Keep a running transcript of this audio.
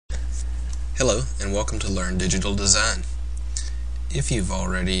Hello and welcome to Learn Digital Design. If you've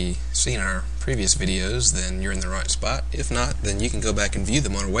already seen our previous videos, then you're in the right spot. If not, then you can go back and view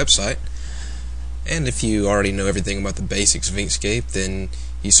them on our website. And if you already know everything about the basics of Inkscape, then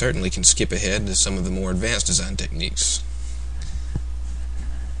you certainly can skip ahead to some of the more advanced design techniques.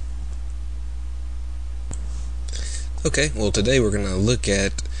 Okay, well today we're going to look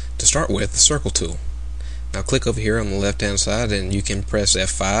at, to start with, the circle tool. Now click over here on the left hand side and you can press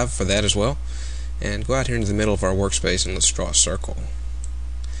F5 for that as well. And go out here into the middle of our workspace and let's draw a circle.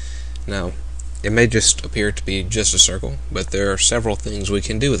 Now, it may just appear to be just a circle, but there are several things we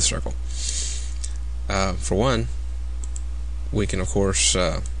can do with a circle. For one, we can of course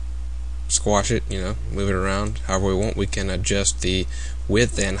squash it, move it around however we want. We can adjust the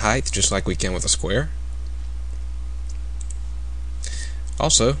width and height just like we can with a square.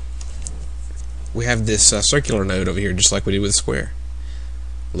 Also, we have this circular node over here just like we did with a square.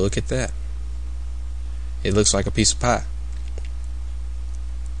 Look at that. It looks like a piece of pie.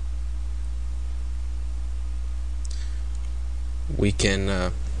 We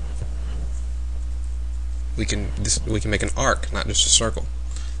can make an arc, not just a circle.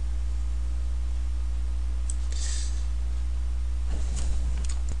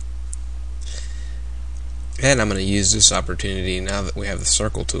 And I'm going to use this opportunity now that we have the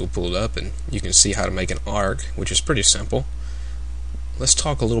circle tool pulled up and you can see how to make an arc, which is pretty simple. Let's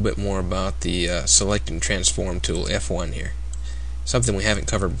talk a little bit more about the Select and Transform tool, F1 here. Something we haven't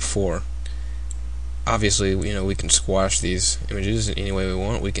covered before. Obviously, we can squash these images any way we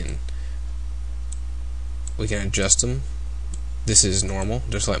want. We can adjust them. This is normal,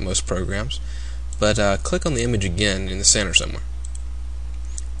 just like most programs. But click on the image again in the center somewhere.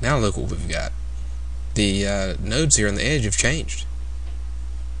 Now look what we've got. The nodes here on the edge have changed.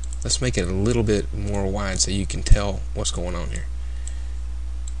 Let's make it a little bit more wide so you can tell what's going on here.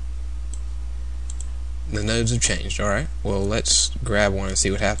 The nodes have changed. Alright, well let's grab one and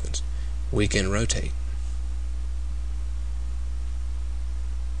see what happens. We can rotate.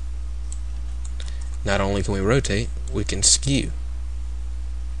 Not only can we rotate, we can skew.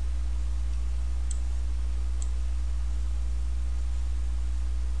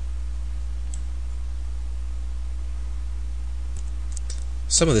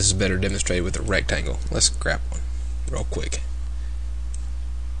 Some of this is better demonstrated with a rectangle. Let's grab one real quick.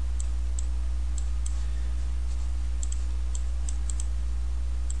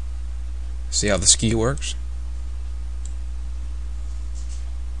 See how the skew works?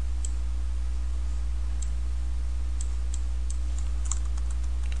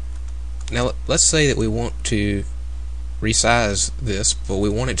 Now let's say that we want to resize this, but we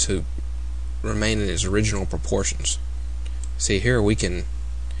want it to remain in its original proportions. See, here we can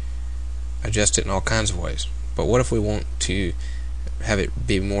adjust it in all kinds of ways. But what if we want to have it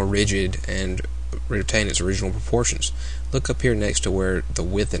be more rigid and retain its original proportions? Look up here next to where the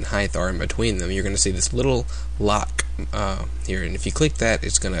width and height are in between them. You're going to see this little lock here, and if you click that,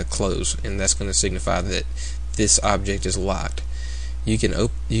 it's going to close, and that's going to signify that this object is locked. You can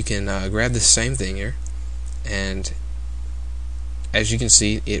grab this same thing here, and as you can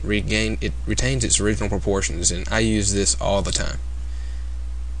see, it retains its original proportions, and I use this all the time.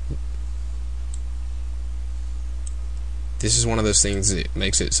 This is one of those things that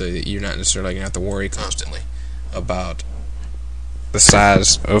makes it so that you're not necessarily going to have to worry constantly about the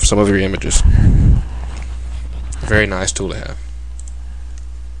size of some of your images. Very nice tool to have.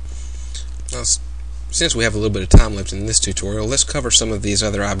 Now, since we have a little bit of time left in this tutorial, let's cover some of these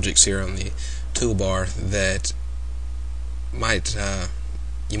other objects here on the toolbar that you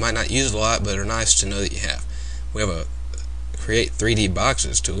might not use a lot, but are nice to know that you have. We have a Create 3D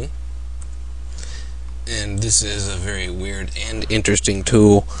Boxes tool, and this is a very weird and interesting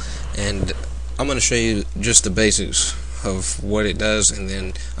tool, and I'm going to show you just the basics of what it does, and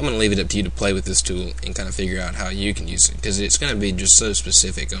then I'm going to leave it up to you to play with this tool and kind of figure out how you can use it, because it's going to be just so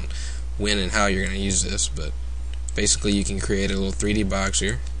specific on when and how you're going to use this. But basically you can create a little 3D box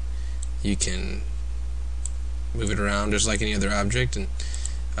here. You can move it around just like any other object, and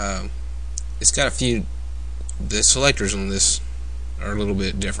it's got the selectors on this are a little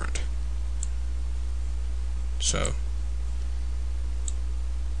bit different. So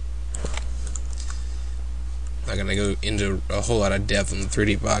I'm not going to go into a whole lot of depth on the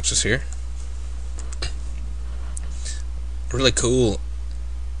 3D boxes here. A really cool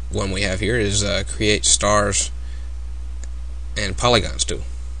one we have here is Create Stars and Polygons tool.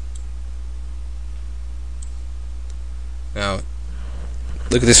 Now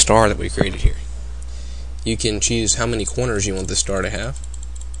look at this star that we created here. You can choose how many corners you want this star to have.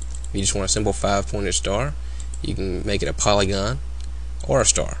 If you just want a simple 5-pointed star, you can make it a polygon or a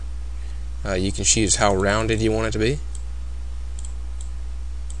star. You can choose how rounded you want it to be.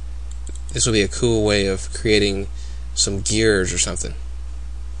 This will be a cool way of creating some gears or something.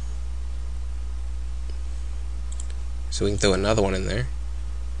 So we can throw another one in there.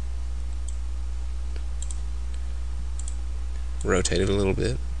 Rotate it a little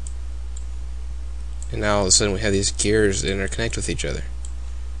bit. And now all of a sudden we have these gears that interconnect with each other.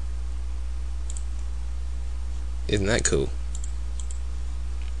 Isn't that cool?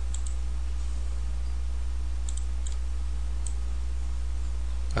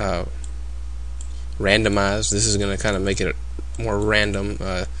 Randomize. This is going to kind of make it more random.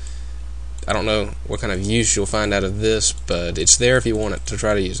 I don't know what kind of use you'll find out of this, but it's there if you want it to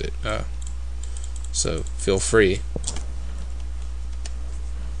try to use it. So feel free.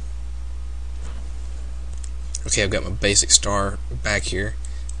 Okay, I've got my basic star back here,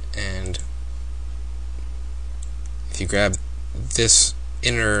 and if you grab this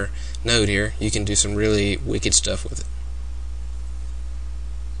inner node here, you can do some really wicked stuff with it.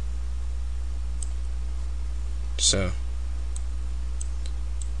 So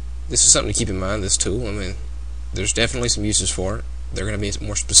this is something to keep in mind, this tool. I mean, there's definitely some uses for it. They're going to be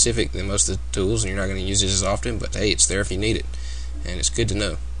more specific than most of the tools, and you're not going to use it as often, but hey, it's there if you need it, and it's good to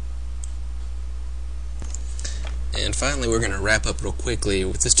know. And finally, we're going to wrap up real quickly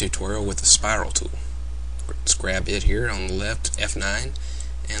with this tutorial with the spiral tool. Let's grab it here on the left, F9,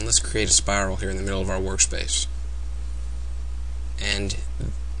 and let's create a spiral here in the middle of our workspace. And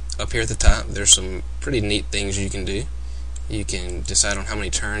up here at the top, there's some pretty neat things you can do. You can decide on how many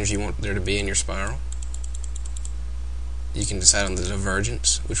turns you want there to be in your spiral. You can decide on the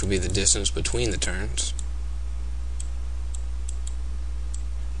divergence, which will be the distance between the turns,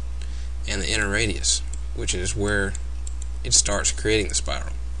 and the inner radius, which is where it starts creating the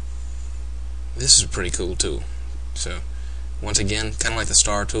spiral. This is a pretty cool tool. So once again, kind of like the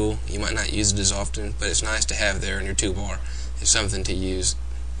star tool, you might not use it as often, but it's nice to have there in your toolbar. It's something to use.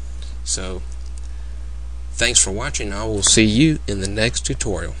 So thanks for watching. I will see you in the next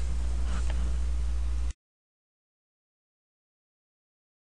tutorial.